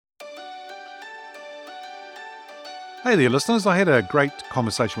Hey there, listeners. I had a great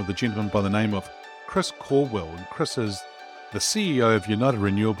conversation with a gentleman by the name of Chris Caldwell. And Chris is the CEO of United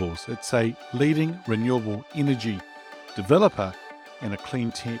Renewables. It's a leading renewable energy developer and a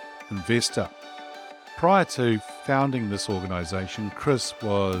clean tech investor. Prior to founding this organization, Chris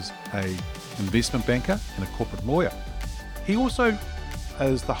was an investment banker and a corporate lawyer. He also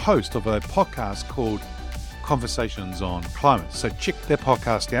is the host of a podcast called Conversations on Climate. So check that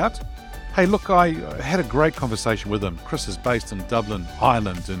podcast out. Hey, look, I had a great conversation with him. Chris is based in Dublin,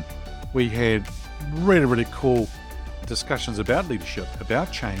 Ireland, and we had really, really cool discussions about leadership,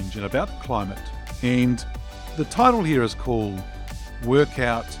 about change, and about climate. And the title here is called Work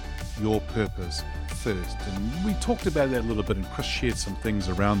Out Your Purpose First. And we talked about that a little bit, and Chris shared some things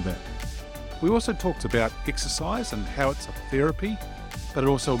around that. We also talked about exercise and how it's a therapy, but it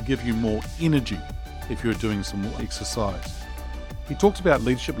also will give you more energy if you're doing some more exercise. He talks about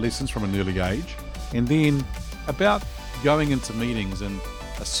leadership lessons from an early age, and then about going into meetings and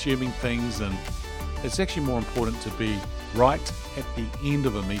assuming things, and it's actually more important to be right at the end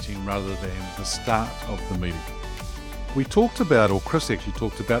of a meeting rather than the start of the meeting. We talked about, or Chris actually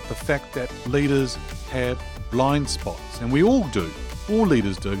talked about, the fact that leaders have blind spots, and we all do. All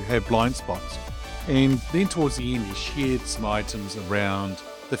leaders do have blind spots. And then towards the end, he shared some items around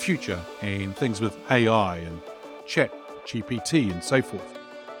the future and things with AI and chat, GPT and so forth.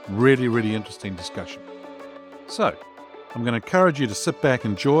 Really, really interesting discussion. So, I'm going to encourage you to sit back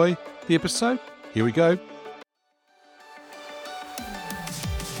and enjoy the episode. Here we go.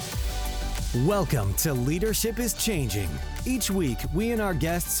 Welcome to Leadership is Changing. Each week, we and our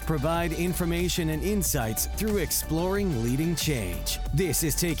guests provide information and insights through exploring leading change. This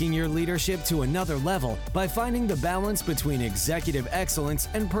is taking your leadership to another level by finding the balance between executive excellence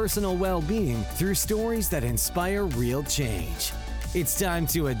and personal well-being through stories that inspire real change. It's time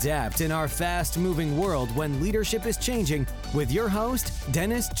to adapt in our fast-moving world when leadership is changing with your host,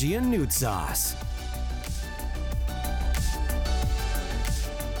 Dennis Giannoutsas.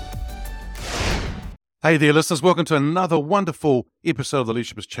 Hey there, listeners. Welcome to another wonderful episode of the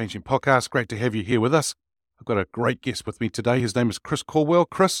Leadership is Changing podcast. Great to have you here with us. I've got a great guest with me today. His name is Chris Caldwell.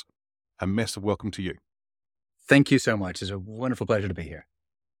 Chris, a massive welcome to you. Thank you so much. It's a wonderful pleasure to be here.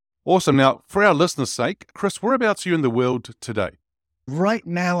 Awesome. Now, for our listeners' sake, Chris, whereabouts are you in the world today? Right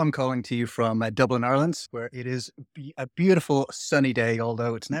now, I'm calling to you from Dublin, Ireland, where it is a beautiful sunny day,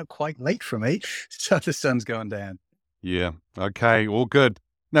 although it's now quite late for me, so the sun's going down. Yeah. Okay. All good.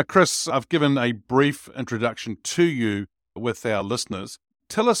 Now, Chris, I've given a brief introduction to you with our listeners.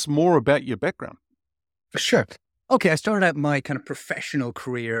 Tell us more about your background. Sure. Okay, I started out my kind of professional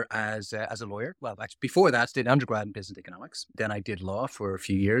career as a lawyer. Well, actually, before that, I did undergrad in business economics. Then I did law for a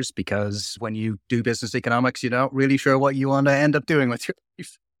few years because when you do business economics, you're not really sure what you want to end up doing with your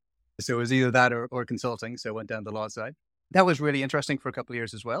life. So it was either that or consulting. So I went down the law side. That was really interesting for a couple of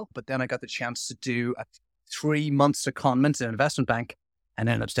years as well. But then I got the chance to do 3 months secondment in an investment bank and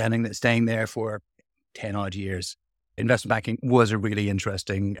ended up staying there for 10 odd years. Investment banking was a really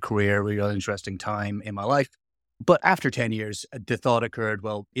interesting career, really interesting time in my life. But after 10 years, the thought occurred,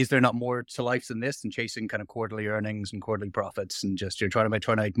 well, is there not more to life than this and chasing kind of quarterly earnings and quarterly profits and just you're trying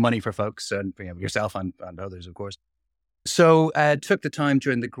to make money for folks and yourself and others, of course. So I took the time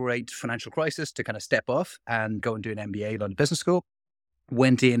during the great financial crisis to kind of step off and go and do an MBA at London Business School.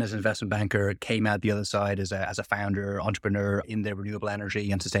 Went in as an investment banker, came out the other side as a founder, entrepreneur in the renewable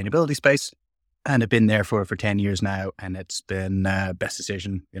energy and sustainability space. And I've been there for 10 years now. And it's been best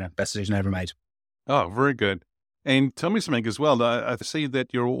decision I ever made. Oh, very good. And tell me something as well. I see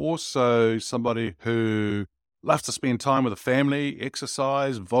that you're also somebody who loves to spend time with the family,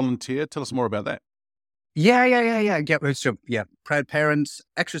 exercise, volunteer. Tell us more about that. Yeah. So, proud parents,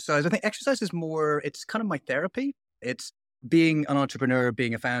 exercise. I think exercise is more, it's kind of my therapy. It's being an entrepreneur,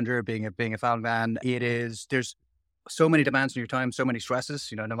 being a founder, being a found man. There's so many demands on your time, so many stresses,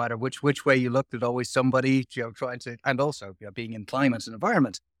 no matter which way you look, there's always somebody, trying to, and also, being in climate and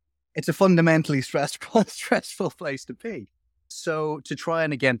environment. It's a fundamentally stressful place to be. So to try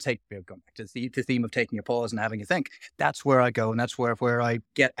and again going back to the theme of taking a pause and having a think, that's where I go, and that's where I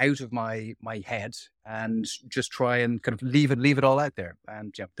get out of my head and just try and kind of leave it all out there,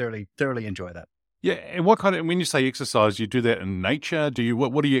 and thoroughly enjoy that. Yeah, and what kind of, when you say exercise, you do that in nature?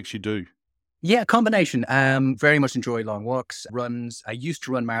 What do you actually do? Yeah, combination. Very much enjoy long walks, runs. I used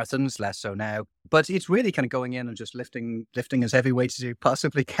to run marathons, less so now. But it's really kind of going in and just lifting as heavy weights as you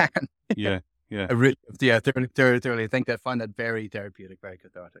possibly can. Yeah. Thoroughly. I think I find that very therapeutic, very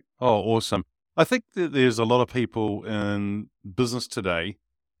cathartic. Oh, awesome. I think that there's a lot of people in business today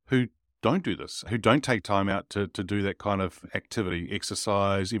who don't do this, who don't take time out to do that kind of activity,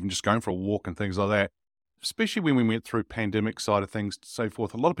 exercise, even just going for a walk and things like that. especially when we went through pandemic side of things, so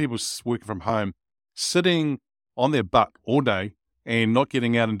forth, a lot of people working from home, sitting on their butt all day and not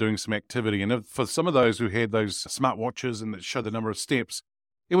getting out and doing some activity. And for some of those who had those smartwatches and that show the number of steps,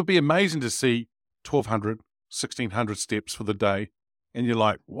 it would be amazing to see 1,200, 1,600 steps for the day. And you're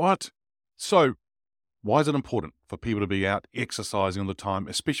like, what? So why is it important for people to be out exercising all the time,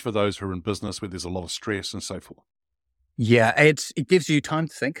 especially for those who are in business where there's a lot of stress and so forth? Yeah, it gives you time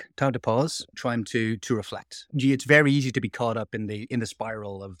to think, time to pause, time to reflect. It's very easy to be caught up in the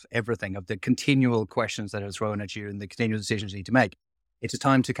spiral of everything, of the continual questions that are thrown at you and the continual decisions you need to make. It's a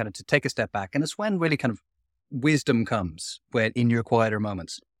time to kind of to take a step back, and it's when really kind of wisdom comes when in your quieter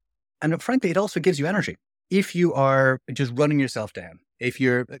moments. And frankly, it also gives you energy. If you are just running yourself down,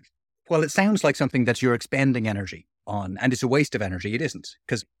 well, it sounds like something that you're expending energy on, and it's a waste of energy. It isn't,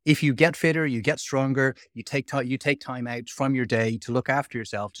 because if you get fitter, you get stronger, you take time out from your day to look after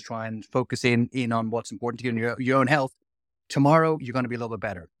yourself, to try and focus in on what's important to you and your own health. Tomorrow, you're going to be a little bit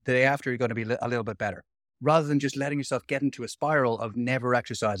better. The day after, you're going to be a little bit better. Rather than just letting yourself get into a spiral of never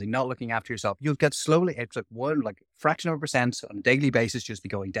exercising, not looking after yourself, you'll get slowly, it's like fraction of a percent on a daily basis, just be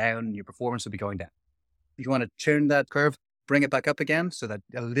going down, and your performance will be going down. If you want to turn that curve, bring it back up again, so that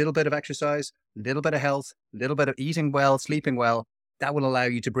a little bit of exercise, a little bit of health, a little bit of eating well, sleeping well, that will allow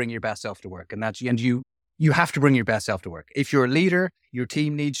you to bring your best self to work. And you have to bring your best self to work. If you're a leader, your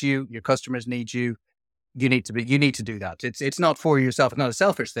team needs you, your customers need you. You need to do that. It's not for yourself. It's not a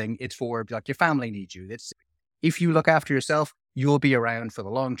selfish thing. It's for like your family needs you. If you look after yourself, you'll be around for the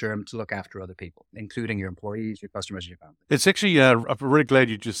long term to look after other people, including your employees, your customers, your family. It's actually, I'm really glad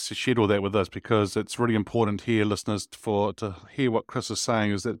you just shared all that with us, because it's really important here, listeners, to hear what Chris is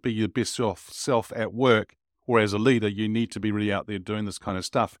saying, is that be your best self at work, or as a leader, you need to be really out there doing this kind of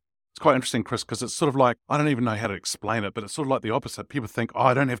stuff. It's quite interesting, Chris, because it's sort of like, I don't even know how to explain it, but it's sort of like the opposite. People think,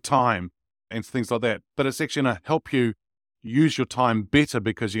 I don't have time and things like that. But it's actually going to help you use your time better,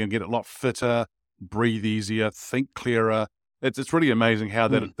 because you're going to get a lot fitter, breathe easier, think clearer. It's really amazing how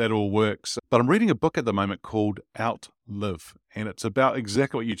that all works. But I'm reading a book at the moment called Outlive, and it's about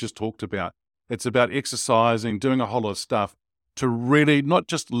exactly what you just talked about. It's about exercising, doing a whole lot of stuff to really not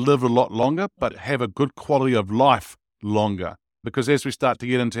just live a lot longer, but have a good quality of life longer. Because as we start to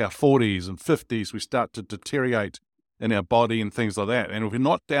get into our 40s and 50s, we start to deteriorate in our body and things like that. And if we're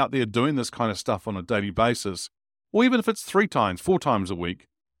not out there doing this kind of stuff on a daily basis, or even if it's 3 times, 4 times a week,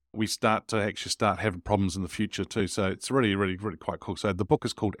 we start having problems in the future too. So it's really, really, really quite cool. So the book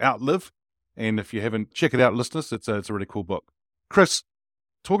is called Outlive. And if you haven't, check it out, listeners. It's a really cool book. Chris,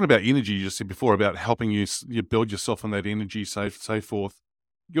 talking about energy, you just said before about helping you build yourself on that energy, so forth.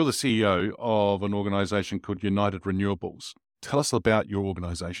 You're the CEO of an organization called United Renewables. Tell us about your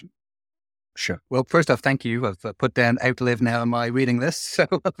organization. Sure. Well, first off, thank you. I've put down Outlive now on my reading list. So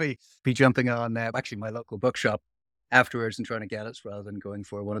I'll be jumping on actually my local bookshop afterwards and trying to get it, rather than going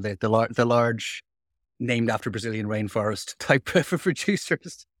for one of the large named after Brazilian rainforest type of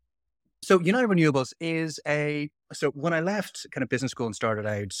producers. So United Renewables so when I left kind of business school and started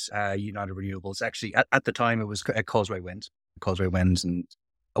out United Renewables, actually at the time it was Causeway Wind, and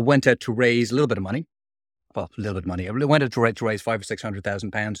I went out to raise a little bit of money. Well, a little bit of money. I went out to raise £500,000 or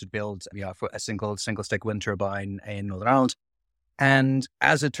 £600,000 to build for a single stick wind turbine in Northern Ireland. And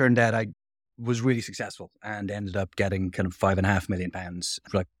as it turned out, I was really successful and ended up getting kind of £5.5 million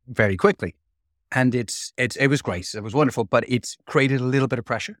like very quickly. And it was great. It was wonderful, but it created a little bit of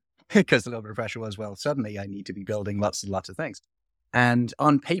pressure, because a little bit of pressure was, well, suddenly I need to be building lots and lots of things. And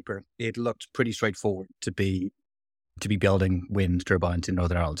on paper, it looked pretty straightforward to be building wind turbines in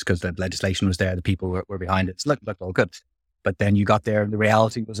Northern Ireland, because the legislation was there, the people were behind it. It looked all good. But then you got there and the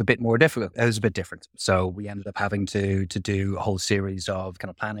reality was a bit more difficult. It was a bit different. So we ended up having to do a whole series of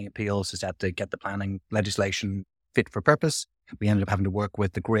kind of planning appeals to get the planning legislation fit for purpose. We ended up having to work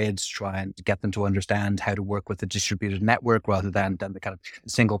with the grids, try and get them to understand how to work with the distributed network rather than the kind of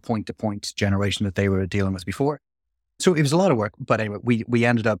single point-to-point generation that they were dealing with before. So it was a lot of work, but anyway, we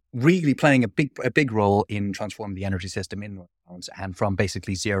ended up really playing a big role in transforming the energy system in Northern Ireland. And from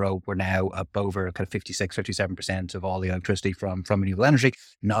basically zero, we're now up over kind of 57% of all the electricity from renewable energy.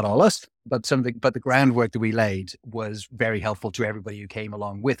 Not all us, but the groundwork that we laid was very helpful to everybody who came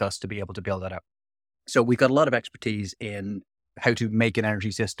along with us to be able to build that up. So we've got a lot of expertise in how to make an energy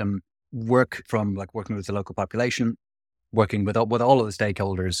system work, from like working with the local population, working with all of the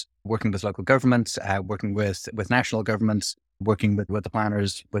stakeholders, working with local governments, working with national governments, working with the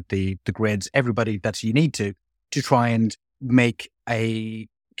planners, with the grids, everybody that you need to try and make a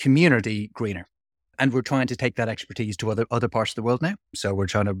community greener. And we're trying to take that expertise to other parts of the world now. So we're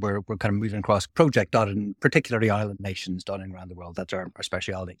kind of moving across project dotted, particularly island nations dotting around the world. That's our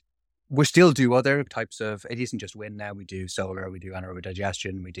speciality. We still do other types of, it isn't just wind now. We do solar, we do anaerobic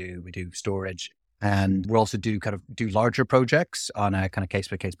digestion, we do storage. And we also do larger projects on a kind of case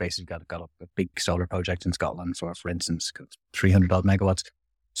by case basis. We've got a big solar project in Scotland, for instance, 300 odd megawatts.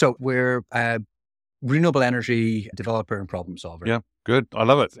 So we're a renewable energy developer and problem solver. Yeah, good. I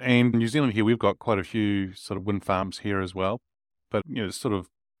love it. And New Zealand here, we've got quite a few sort of wind farms here as well. But, it's sort of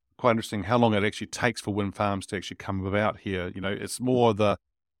quite interesting how long it actually takes for wind farms to actually come about here. It's more the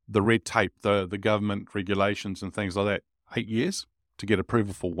red tape, the government regulations and things like that. 8 years to get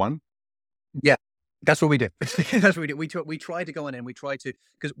approval for one. Yeah, that's what we do. That's what we do. We try to go in and we try to,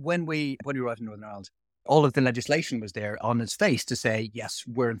 because when we arrived in Northern Ireland, all of the legislation was there on its face to say, yes,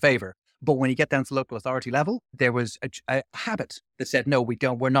 we're in favour. But when you get down to the local authority level, there was a habit that said, no,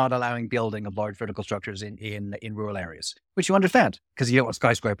 we're not allowing building of large vertical structures in rural areas, which you understand because you don't want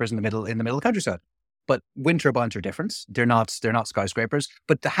skyscrapers in the middle of the countryside. But wind turbines are different. They're not skyscrapers.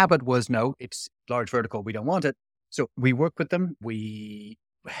 But the habit was, no, it's large vertical. We don't want it. So we worked with them. We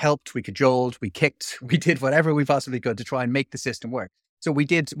helped, we cajoled, we kicked, we did whatever we possibly could to try and make the system work. So we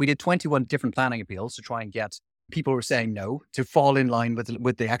did 21 different planning appeals to try and get people who were saying no to fall in line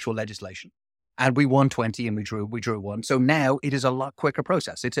with the actual legislation. And we won 20 and we drew one. So now it is a lot quicker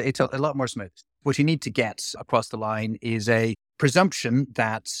process. It's a lot more smooth. What you need to get across the line is a presumption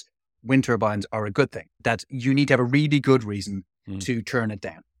that wind turbines are a good thing, that you need to have a really good reason to turn it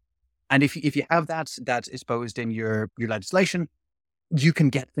down. And if you have that exposed in your legislation, you can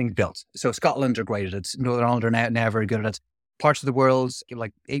get things built. So Scotland are great at it. Northern Ireland are now very good at it. Parts of the world,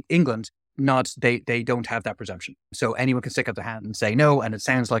 like England, they don't have that presumption. So anyone can stick up their hand and say no. And it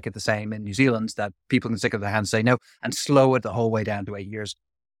sounds like it's the same in New Zealand, that people can stick up their hand and say no and slow it the whole way down to 8 years.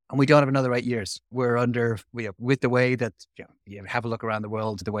 And we don't have another 8 years. We're with the way that, you have a look around the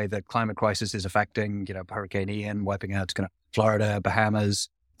world, the way the climate crisis is affecting, Hurricane Ian wiping out kind of Florida, Bahamas,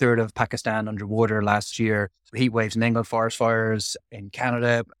 third of Pakistan underwater last year, heat waves in England, forest fires in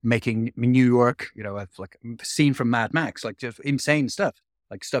Canada, making New York, like a scene from Mad Max, like just insane stuff,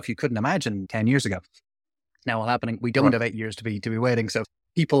 like stuff you couldn't imagine 10 years ago. Now all happening. We don't have 8 years to be waiting. So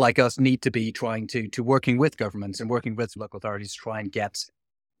people like us need to be trying to working with governments and working with local authorities to try and get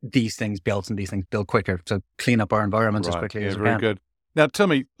these things built and these things built quicker. So clean up our environment as quickly as we can. Very good. Now tell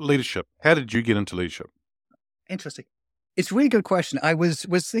me, leadership. How did you get into leadership? Interesting. It's a really good question. I was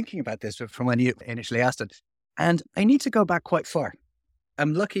thinking about this from when you initially asked it, and I need to go back quite far.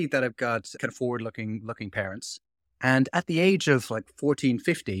 I'm lucky that I've got kind of forward-looking parents. And at the age of like 14,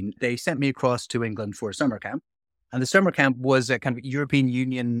 15, they sent me across to England for a summer camp. And the summer camp was a kind of European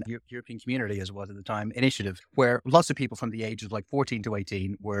Union, European Community as it was at the time, initiative where lots of people from the age of like 14 to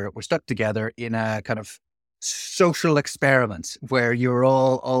 18 were stuck together in a kind of social experiment where you're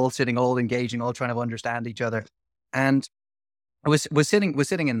all sitting, all engaging, all trying to understand each other. And I was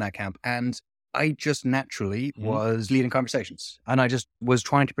sitting in that camp, and I just naturally was leading conversations, and I just was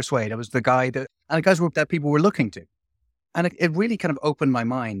trying to persuade. I was the guy that people were looking to, and it really kind of opened my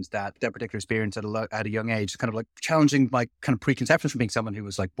mind that particular experience at a young age, kind of like challenging my kind of preconceptions from being someone who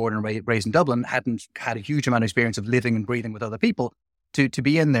was like born and raised in Dublin, hadn't had a huge amount of experience of living and breathing with other people, to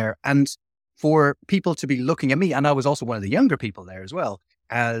be in there, and for people to be looking at me, and I was also one of the younger people there as well,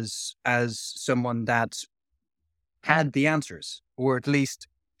 as someone that had the answers, or at least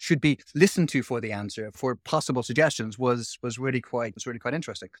should be listened to for the answer, for possible suggestions, was really quite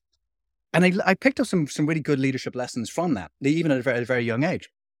interesting. And I picked up some really good leadership lessons from that, even at a very, very young age.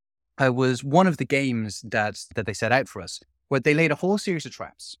 I was one of the games that they set out for us, where they laid a whole series of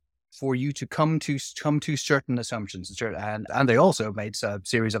traps for you to come to certain assumptions, and they also made a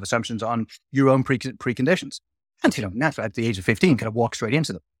series of assumptions on your own preconditions. And naturally, at the age of 15, kind of walk straight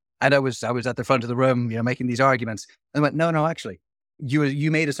into them. And I was at the front of the room, making these arguments. And I went, no, actually, you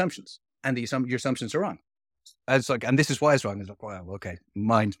made assumptions, and your assumptions are wrong. I was like, and this is why it's wrong. I was like, wow, okay,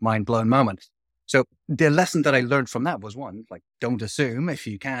 mind blown moment. So the lesson that I learned from that was, one, like, don't assume. If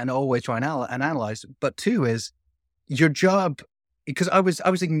you can, always try and analyze. But two is your job, because I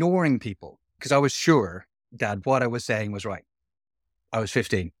was ignoring people because I was sure that what I was saying was right. I was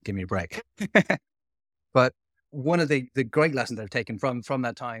 15. Give me a break. But one of the great lessons that I've taken from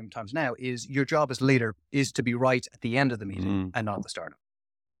that times now is your job as leader is to be right at the end of the meeting and not at the start.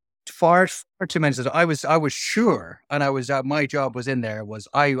 Far too many times I was sure, and my job was in there, was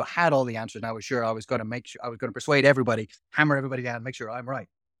I had all the answers, and I was sure I was going to persuade everybody, hammer everybody down, make sure I'm right.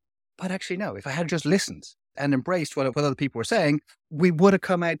 But actually, no. If I had just listened and embraced what other people were saying, we would have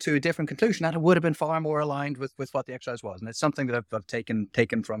come out to a different conclusion, and it would have been far more aligned with what the exercise was. And it's something that I've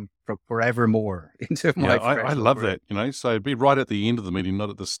taken from forevermore into my. I love career. That. So be right at the end of the meeting, not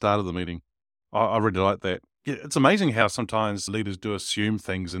at the start of the meeting. I really like that. Yeah, it's amazing how sometimes leaders do assume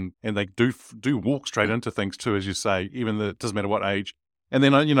things and they do walk straight into things too, as you say, even though it doesn't matter what age. And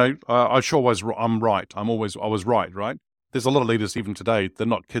then, I'm right. I was right, right? There's a lot of leaders even today, they're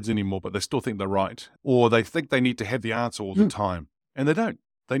not kids anymore, but they still think they're right. Or they think they need to have the answer all the time. And they don't.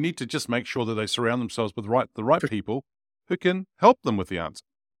 They need to just make sure that they surround themselves with the right people who can help them with the answer.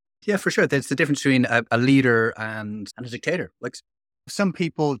 Yeah, for sure. There's the difference between a leader and a dictator. Like some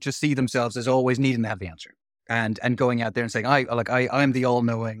people just see themselves as always needing to have the answer and going out there and saying, I'm the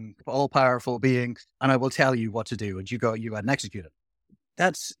all-knowing, all-powerful being, and I will tell you what to do, and you go and execute it.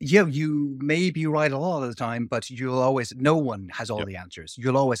 That's, you may be right a lot of the time, but no one has all the answers.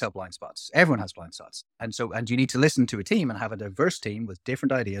 You'll always have blind spots. Everyone has blind spots. And you need to listen to a team and have a diverse team with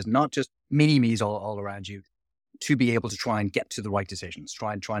different ideas, not just mini-me's all around you, to be able to try and get to the right decisions,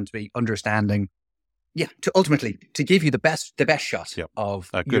 trying to be understanding, to ultimately to give you the best shot of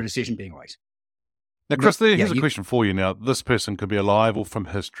your decision being right. Now, Chris, here's a question for you. Now, this person could be alive or from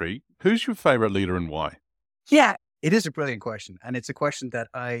history. Who's your favorite leader and why? Yeah, it is a brilliant question. And it's a question that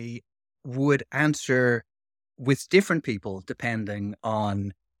I would answer with different people depending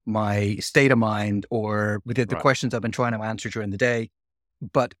on my state of mind or with the questions I've been trying to answer during the day.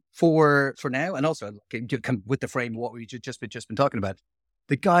 But for now, and also with the frame of what we've just been talking about,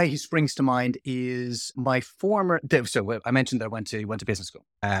 the guy who springs to mind is my former. So I mentioned that I went to business school.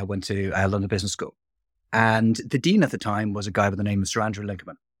 I went to London Business School, and the dean at the time was a guy by the name of Sir Andrew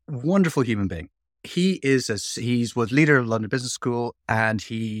Lincoln. Wonderful human being. He was leader of London Business School, and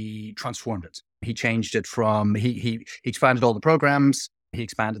he transformed it. He changed it from he expanded all the programs. He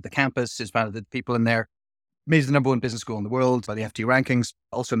expanded the campus, expanded the people in there. Made it the #1 business school in the world by the FT rankings.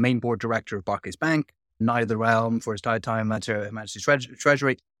 Also main board director of Barclays Bank. Knight of the Realm for his time at Majesty's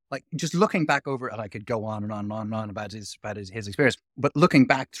Treasury. Like just looking back over it, and I could go on and on and on and on about his experience. But looking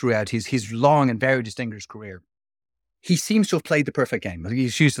back throughout his long and very distinguished career, he seems to have played the perfect game.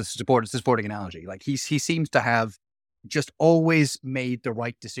 He's used the sporting analogy. Like he seems to have just always made the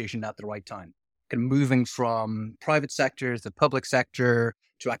right decision at the right time. Kind of moving from private sector to the public sector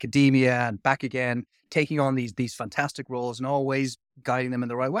to academia and back again, taking on these fantastic roles and always guiding them in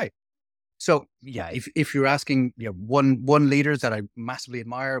the right way. So yeah, if you're asking one leader that I massively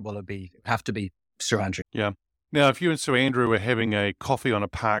admire, well, it'd have to be Sir Andrew. Yeah. Now, if you and Sir Andrew were having a coffee on a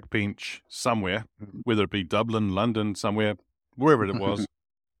park bench somewhere, whether it be Dublin, London, somewhere, wherever it was,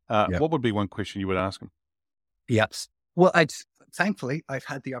 what would be one question you would ask him? Yes. Well, thankfully, I've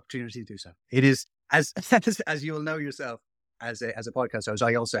had the opportunity to do so. It is, as you'll know yourself, as a podcast host,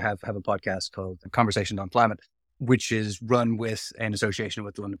 I also have a podcast called Conversation on Climate, which is run in association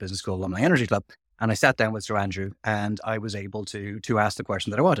with the London Business School Alumni Energy Club. And I sat down with Sir Andrew, and I was able to ask the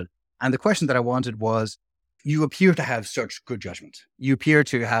question that I wanted. And the question that I wanted was, you appear to have such good judgment. You appear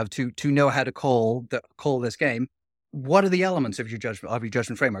to have to know how to call this game. What are the elements of your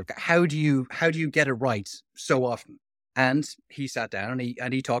judgment framework? How do you get it right so often? And he sat down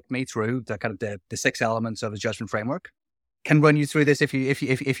and he talked me through the kind of the 6 elements of his judgment framework. Can run you through this if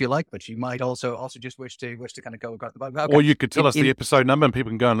you like, but you might also just wish to kind of go across the bottom. Okay. Or you could tell us the episode number and people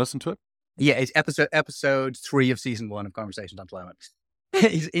can go and listen to it. Yeah, it's episode 3 of season 1 of Conversations on Climate.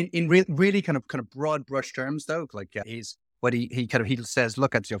 He's in really kind of broad brush terms though. Like he says,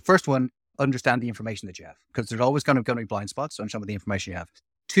 look at your first one, understand the information that you have, because there's always going to be blind spots on some of the information you have.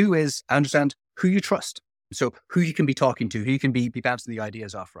 2 is understand who you trust, so who you can be talking to, who you can be bouncing the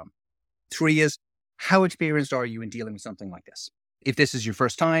ideas off from. 3 is how experienced are you in dealing with something like this? If this is your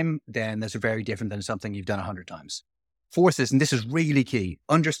first time, then this is very different than something you've done 100 times. 4th is, and this is really key,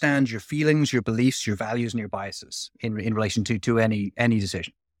 understand your feelings, your beliefs, your values, and your biases in relation to any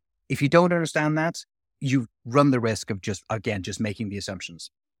decision. If you don't understand that, you run the risk of just making the assumptions.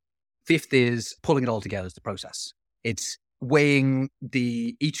 5th is pulling it all together as the process. It's weighing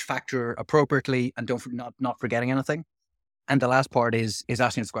each factor appropriately and not forgetting anything. And the last part is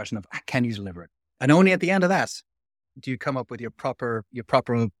asking this question of, can you deliver it? And only at the end of that do you come up with your proper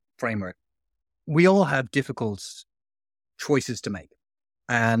framework. We all have difficult choices to make.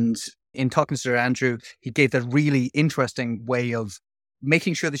 And in talking to Sir Andrew, he gave that really interesting way of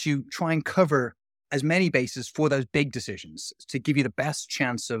making sure that you try and cover as many bases for those big decisions to give you the best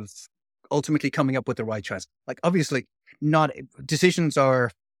chance of ultimately coming up with the right choice. Like obviously, not decisions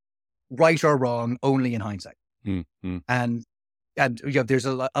are right or wrong only in hindsight. Mm-hmm. And there's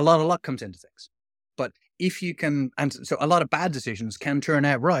a lot of luck comes into things. But if you can, and so a lot of bad decisions can turn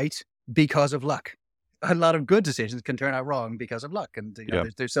out right because of luck. A lot of good decisions can turn out wrong because of luck. And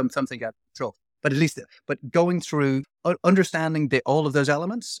there's something you have to control. But going through understanding all of those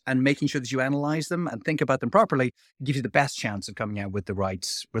elements and making sure that you analyze them and think about them properly gives you the best chance of coming out with the right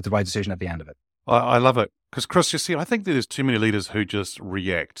decision at the end of it. I love it. Because, Chris, you see, I think that there's too many leaders who just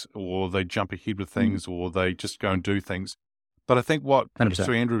react or they jump ahead with things or they just go and do things. But I think what 100%.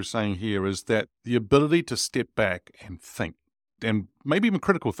 Sir Andrew is saying here is that the ability to step back and think, and maybe even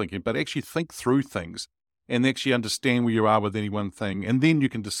critical thinking, but actually think through things and actually understand where you are with any one thing. And then you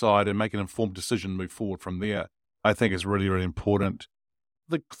can decide and make an informed decision, move forward from there, I think is really, really important.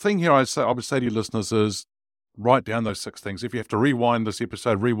 The thing here I would say to your listeners is write down those 6 things. If you have to rewind this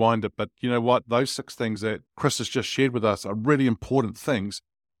episode, rewind it. But you know what? Those 6 things that Chris has just shared with us are really important things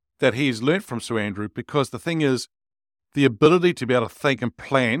that he's learnt from Sir Andrew, because the thing is, the ability to be able to think and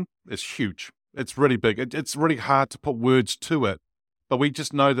plan is huge. It's really big. It's really hard to put words to it, but we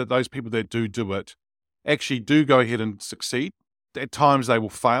just know that those people that do it actually do go ahead and succeed. At times they will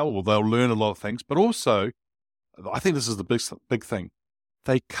fail or they'll learn a lot of things, but also, I think this is the big thing.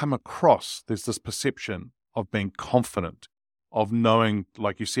 They come across, there's this perception of being confident, of knowing,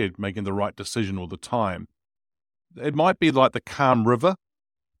 like you said, making the right decision all the time. It might be like the calm river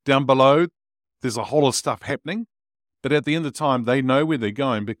down below. There's a whole lot of stuff happening, but at the end of the time, they know where they're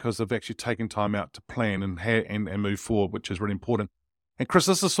going because they've actually taken time out to plan and move forward, which is really important. And Chris,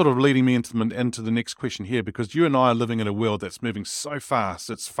 this is sort of leading me into the next question here, because you and I are living in a world that's moving so fast.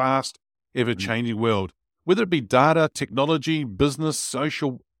 It's fast, ever-changing world. Whether it be data, technology, business,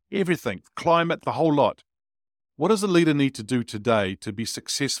 social, everything, climate, the whole lot. What does a leader need to do today to be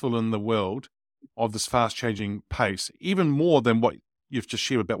successful in the world of this fast-changing pace, even more than what you've just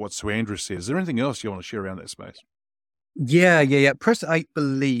shared about what Sir Andrew says? Is there anything else you want to share around that space? Yeah. Personally, I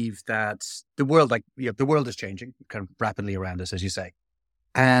believe that the world, the world is changing kind of rapidly around us, as you say.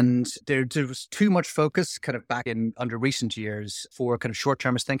 And there was too much focus kind of back in under recent years for kind of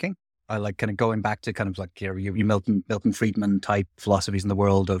short-termist thinking. I like kind of going back to kind of like your Milton Friedman type philosophies in the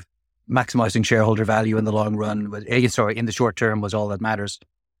world of maximizing shareholder value in the long run. In the short term was all that matters.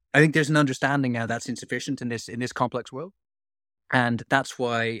 I think there's an understanding now that's insufficient in this complex world. And that's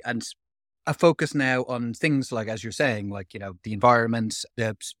why, and a focus now on things like, as you're saying, like, the environment,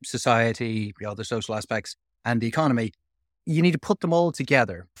 the society, the social aspects and the economy, you need to put them all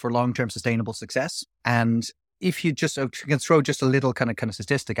together for long-term sustainable success. And if you can throw just a little kind of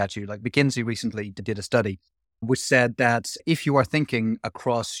statistic at you, like McKinsey recently did a study which said that if you are thinking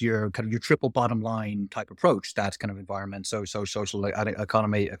across your triple bottom line type approach, that's kind of environment, social,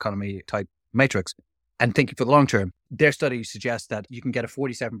 economy type matrix, and thinking for the long term, their study suggests that you can get a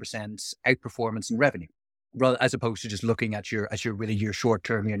 47% outperformance in revenue, rather as opposed to just looking at your short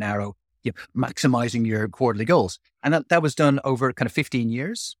term, your narrow, maximizing your quarterly goals. And that was done over kind of 15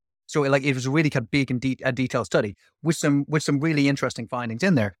 years. So like it was a really kind of big and detailed study with some really interesting findings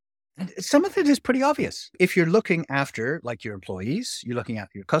in there. And some of it is pretty obvious. If you're looking after like your employees, you're looking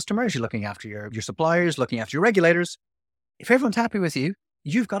after your customers, you're looking after your suppliers, looking after your regulators. If everyone's happy with you,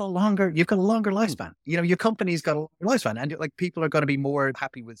 you've got a longer lifespan. Your company's got a longer lifespan, and like people are going to be more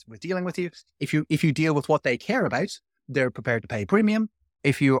happy with dealing with you. If you deal with what they care about, they're prepared to pay a premium.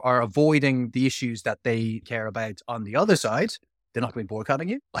 If you are avoiding the issues that they care about on the other side, they're not going to be boycotting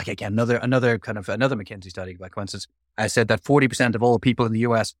you. Like again, another McKinsey study, like for instance, said that 40% of all people in the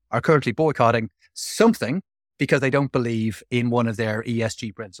US are currently boycotting something because they don't believe in one of their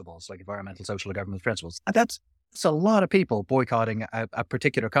ESG principles, like environmental, social, and governance principles. And that's a lot of people boycotting a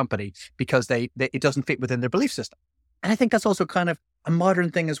particular company because it doesn't fit within their belief system. And I think that's also kind of a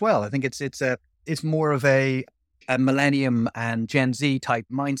modern thing as well. I think it's more of a millennium and Gen Z type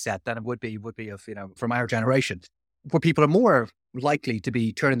mindset than it would be of, from our generation, where people are more likely to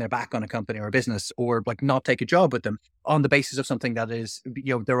be turning their back on a company or a business or like not take a job with them on the basis of something that is,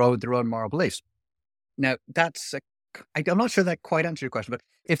 their own moral beliefs. Now I'm not sure that quite answers your question, but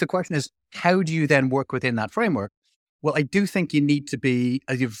if the question is, how do you then work within that framework? Well, I do think you need to be,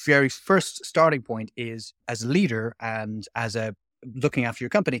 as your very first starting point is as a leader and as looking after your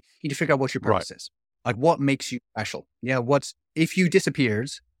company, you need to figure out what your purpose is. Like what makes you special? If you disappeared,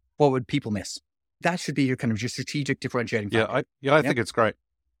 what would people miss? That should be your strategic differentiating factor. I think it's great.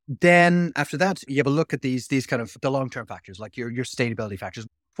 Then after that, you have a look at these kind of the long-term factors, like your sustainability factors.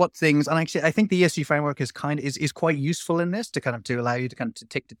 What things, and actually, I think the ESG framework is quite useful in this to allow you to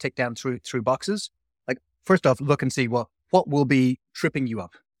tick down through boxes. Like first off, look and see what will be tripping you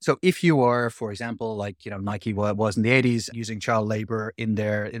up. So if you are, for example, like Nike was in the 80s using child labor in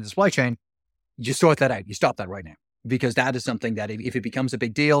the supply chain, you sort that out. You stop that right now, because that is something that if it becomes a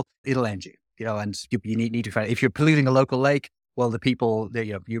big deal, it'll end you. And you need to find, if you're polluting a local lake, well, the people,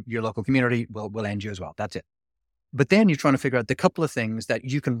 your local community will end you as well. That's it. But then you're trying to figure out the couple of things that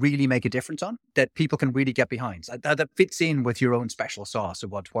you can really make a difference on, that people can really get behind. That fits in with your own special sauce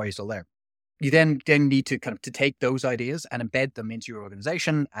of why you're still there. You then need to kind of to take those ideas and embed them into your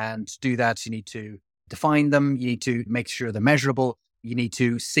organization. And to do that, you need to define them. You need to make sure they're measurable. You need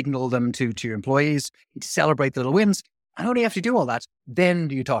to signal them to your employees. You need to celebrate the little wins. And only after you do all that, then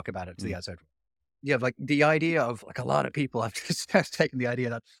do you talk about it to the outside world. You have like the idea of like a lot of people have just taken the idea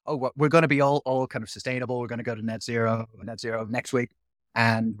that, oh, we're going to be all kind of sustainable. We're going to go to net zero next week.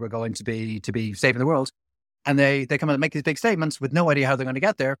 And we're going to be saving the world. And they come out and make these big statements with no idea how they're going to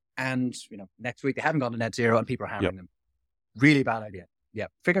get there. And, next week they haven't gone to net zero and people are hammering them. Really bad idea. Yeah.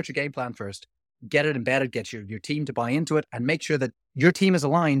 Figure out your game plan first, get it embedded, get your team to buy into it, and make sure that your team is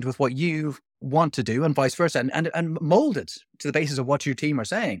aligned with what you want to do and vice versa, and mold it to the basis of what your team are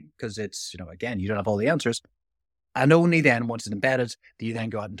saying. Because it's, again, you don't have all the answers. And only then, once it's embedded, do you then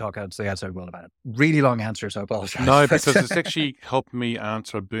go out and talk out to the outside world about it. Really long answer, so I apologize. No, because it's actually helped me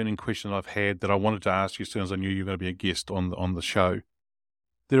answer a burning question I've had that I wanted to ask you as soon as I knew you were going to be a guest on the show.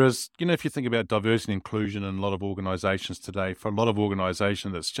 There is, if you think about diversity and inclusion in a lot of organizations today, for a lot of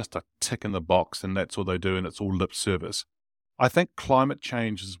organizations, it's just a tick in the box and that's all they do and it's all lip service. I think climate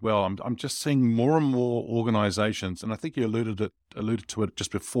change as well. I'm just seeing more and more organizations, and I think you alluded to it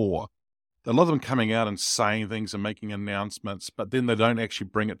just before, a lot of them coming out and saying things and making announcements, but then they don't actually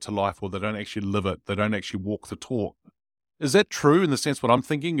bring it to life, or they don't actually live it. They don't actually walk the talk. Is that true in the sense what I'm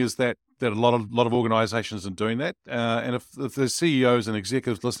thinking is that a lot of organizations are doing that? And if there's CEOs and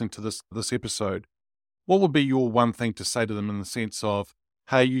executives listening to this episode, what would be your one thing to say to them in the sense of,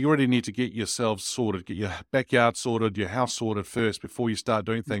 hey, you already need to get yourselves sorted, get your backyard sorted, your house sorted first before you start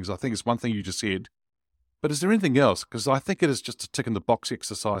doing things? I think it's one thing you just said. But is there anything else? Because I think it is just a tick in the box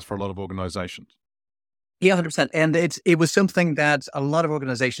exercise for a lot of organizations. Yeah, 100%. And it was something that a lot of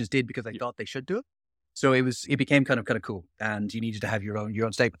organizations did because they thought they should do it. So it became kind of cool, and you needed to have your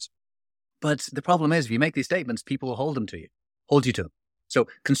own statements. But the problem is, if you make these statements, people will hold you to them. So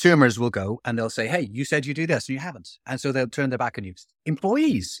consumers will go and they'll say, hey, you said you do this and you haven't. And so they'll turn their back on you.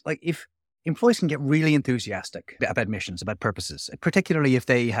 Employees, if employees can get really enthusiastic about missions, about purposes, particularly if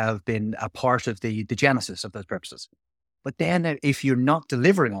they have been a part of the genesis of those purposes. But then if you're not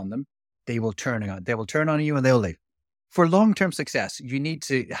delivering on them, they will turn on you and they'll leave. For long-term success, you need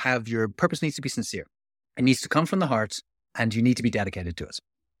to have your purpose needs to be sincere. It needs to come from the heart, and you need to be dedicated to it.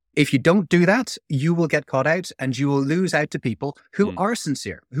 If you don't do that, you will get caught out and you will lose out to people who are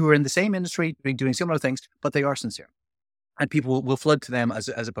sincere, who are in the same industry doing similar things, but they are sincere. And people will flood to them as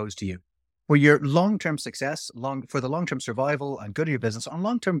opposed to you. For your long-term success, for the long-term survival and good of your business, on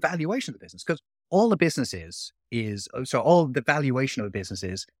long-term valuation of the business, because all the business all the valuation of a business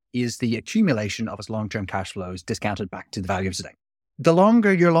is the accumulation of its long-term cash flows discounted back to the value of today. The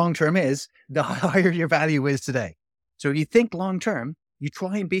longer your long-term is, the higher your value is today. So if you think long-term, you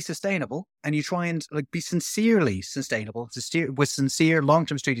try and be sustainable, and you try and be sincerely sustainable, with sincere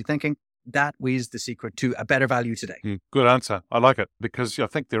long-term strategic thinking. That is the secret to a better value today. Good answer. I like it, because I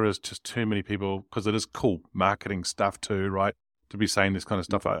think there is just too many people, because it is cool marketing stuff too, right? To be saying this kind of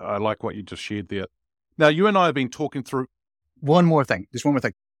stuff. I like what you just shared there. Now, you and I have been talking through. There's one more thing.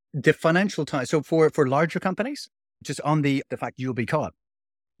 The Financial Times. So for larger companies, just on the fact you'll be caught,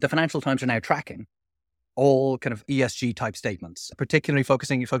 the Financial Times are now tracking all kind of ESG type statements, particularly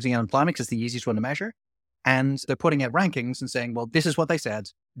focusing on employment, because it's the easiest one to measure. And they're putting out rankings and saying, well, this is what they said.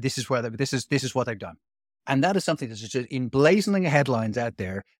 This is what they've done. And that is something that's just emblazoning headlines out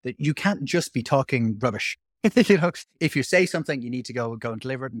there that you can't just be talking rubbish. If you say something, you need to go and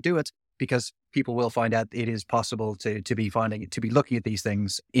deliver it and do it, because people will find out it is possible to be looking at these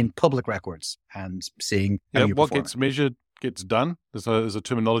things in public records and seeing how you what perform. Gets measured gets done. There's a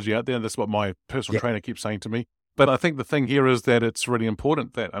terminology out there, and that's what my personal trainer keeps saying to me. But I think the thing here is that it's really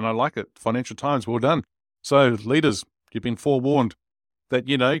important and I like it. Financial Times, well done. So leaders, you've been forewarned that,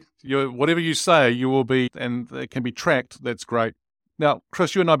 whatever you say, you will be, and it can be tracked. That's great. Now,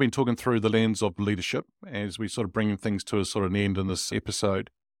 Chris, you and I have been talking through the lens of leadership as we sort of bring things to a sort of an end in this episode.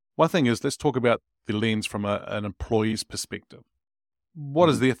 One thing is, let's talk about the lens from an employee's perspective. What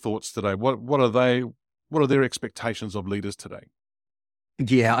is their thoughts today? What are their expectations of leaders today?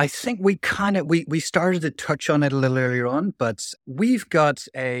 Yeah, I think we started to touch on it a little earlier on, but we've got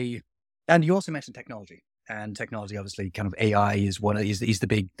and you also mentioned technology. And technology, obviously, kind of AI is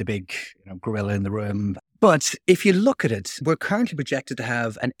the big gorilla in the room. But if you look at it, we're currently projected to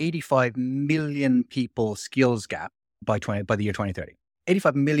have an 85 million people skills gap by the year 2030.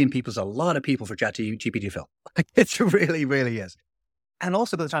 85 million people is a lot of people for ChatGPT to fill. It really, really is. And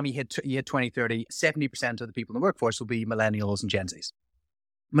also, by the time you hit 2030, 70% of the people in the workforce will be millennials and Gen Zs.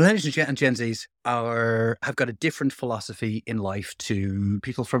 Millennials and Gen Zs have got a different philosophy in life to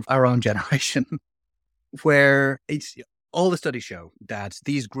people from our own generation. Where all the studies show that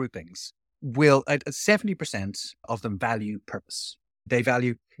these groupings will, 70% of them value purpose. They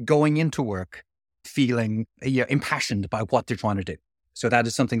value going into work feeling impassioned by what they're trying to do. So that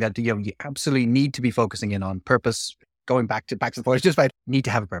is something that you absolutely need to be focusing in on. Purpose, going back to the point, just about need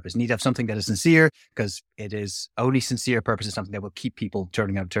to have a purpose, need to have something that is sincere, because it is only sincere purpose is something that will keep people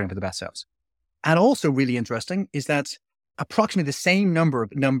turning for the best selves. And also really interesting is that approximately the same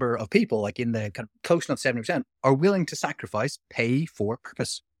number of people, like in the kind of close enough 70%, are willing to sacrifice pay for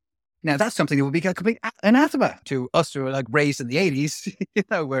purpose. Now, that's something that would be a complete anathema to us who were like raised in the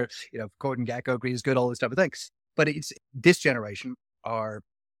 80s, where, Gordon Gekko, green is good, all this type of things. But it's this generation are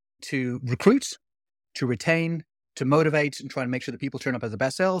to recruit, to retain, to motivate, and try and make sure that people turn up as the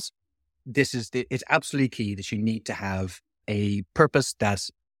best selves. It's absolutely key that you need to have a purpose that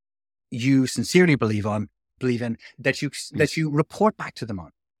you sincerely believe in, that you report back to them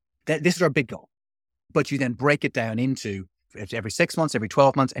on. That this is our big goal. But you then break it down into every 6 months, every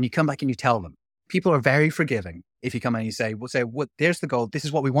 12 months, and you come back and you tell them. People are very forgiving if you come in and you say, there's the goal. This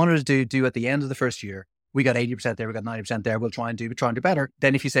is what we wanted to do at the end of the first year. We got 80% there, we got 90% there. We'll try and do better.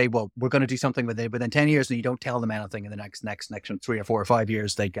 Then if you say, well, we're going to do something within 10 years, and you don't tell them anything in the next 3 or 4 or 5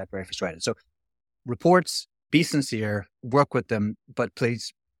 years, they get very frustrated. So reports, be sincere, work with them, but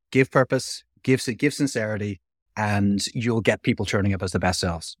please give purpose, give sincerity, and you'll get people turning up as the best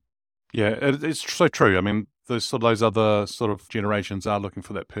selves. Yeah, it's so true. I mean, those other sort of generations are looking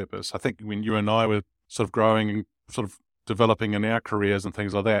for that purpose. I think when you and I were sort of growing and sort of developing in our careers and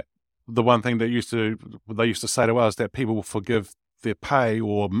things like that, the one thing that they used to say to us that people will forgive their pay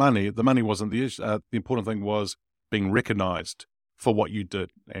or money. The money wasn't the issue. The important thing was being recognized for what you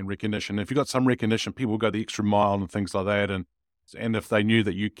did and recognition. If you got some recognition, people will go the extra mile and things like that. And if they knew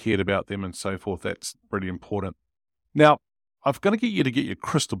that you cared about them and so forth, that's pretty important. Now, I'm going to get you to get your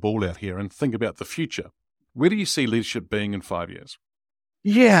crystal ball out here and think about the future. Where do you see leadership being in 5 years?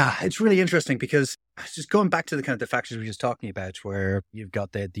 Yeah, it's really interesting because just going back to the kind of the factors we were just talking about, where you've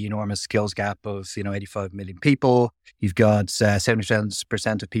got the enormous skills gap of 85 million people, you've got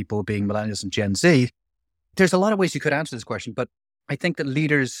 70% of people being millennials and Gen Z. There's a lot of ways you could answer this question, but I think that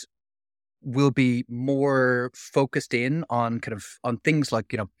leaders will be more focused in on things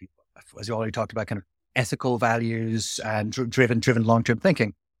like as you already talked about, kind of ethical values and driven long-term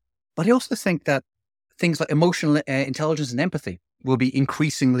thinking. But I also think that things like emotional intelligence and empathy will be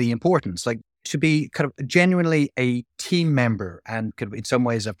increasingly important. Like to be kind of genuinely a team member and kind of in some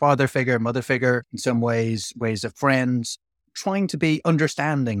ways a father figure, mother figure, in some ways of friends, trying to be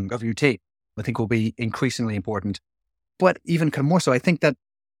understanding of your team, I think will be increasingly important. But even kind of more so, I think that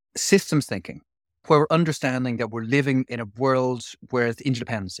systems thinking, where we're understanding that we're living in a world with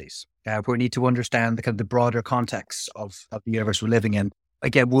interdependencies, where we need to understand the kind of the broader context of the universe we're living in,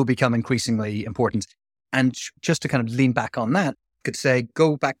 again, will become increasingly important. And just to kind of lean back on that, could say,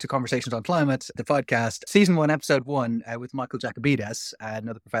 go back to Conversations on Climate, the podcast, season 1, episode 1, with Michael Jacobides,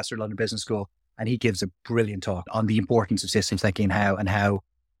 another professor at London Business School. And he gives a brilliant talk on the importance of systems thinking and how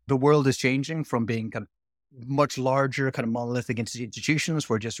the world is changing from being kind of much larger, kind of monolithic institutions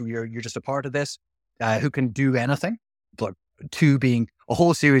where you're just a part of this, who can do anything, but to being a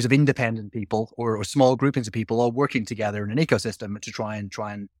whole series of independent people or small groupings of people all working together in an ecosystem to try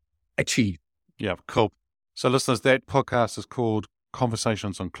and achieve. Yeah, cool. So listeners, that podcast is called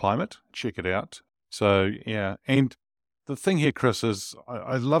Conversations on Climate. Check it out. So yeah, and the thing here, Chris, is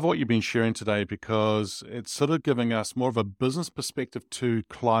I love what you've been sharing today because it's sort of giving us more of a business perspective to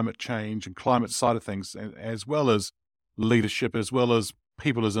climate change and climate side of things, as well as leadership, as well as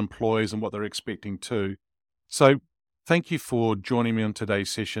people as employees and what they're expecting too. So thank you for joining me on today's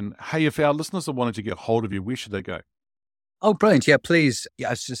session. Hey, if our listeners are wanting to get hold of you, where should they go? Oh, brilliant. Yeah, please. Yeah, I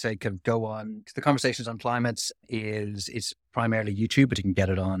was just say, can go on. The Conversations on Climate is primarily YouTube, but you can get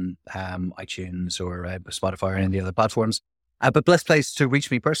it on iTunes or Spotify or any of the other platforms. But best place to reach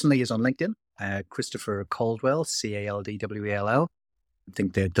me personally is on LinkedIn, Christopher Caldwell, Caldwell. I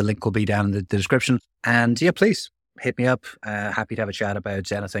think the link will be down in the description. And yeah, please hit me up. Happy to have a chat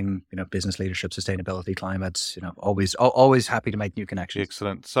about anything, business leadership, sustainability, climate, always happy to make new connections.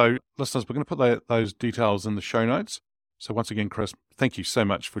 Excellent. So listeners, we're going to put those details in the show notes. So once again, Chris, thank you so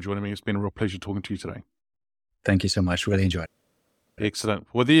much for joining me. It's been a real pleasure talking to you today. Thank you so much. Really enjoyed it. Excellent.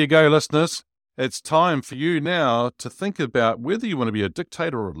 Well, there you go, listeners. It's time for you now to think about whether you want to be a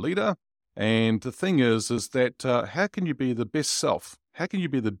dictator or a leader. And the thing is that how can you be the best self? How can you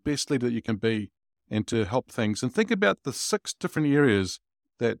be the best leader that you can be and to help things? And think about the 6 different areas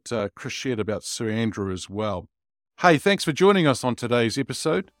that Chris shared about Sir Andrew as well. Hey, thanks for joining us on today's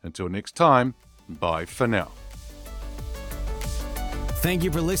episode. Until next time, bye for now. Thank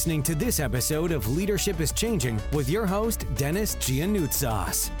you for listening to this episode of Leadership is Changing with your host, Dennis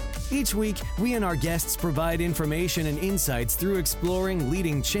Giannoutsas. Each week, we and our guests provide information and insights through exploring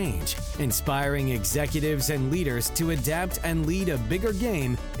leading change, inspiring executives and leaders to adapt and lead a bigger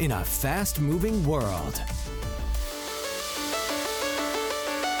game in a fast-moving world.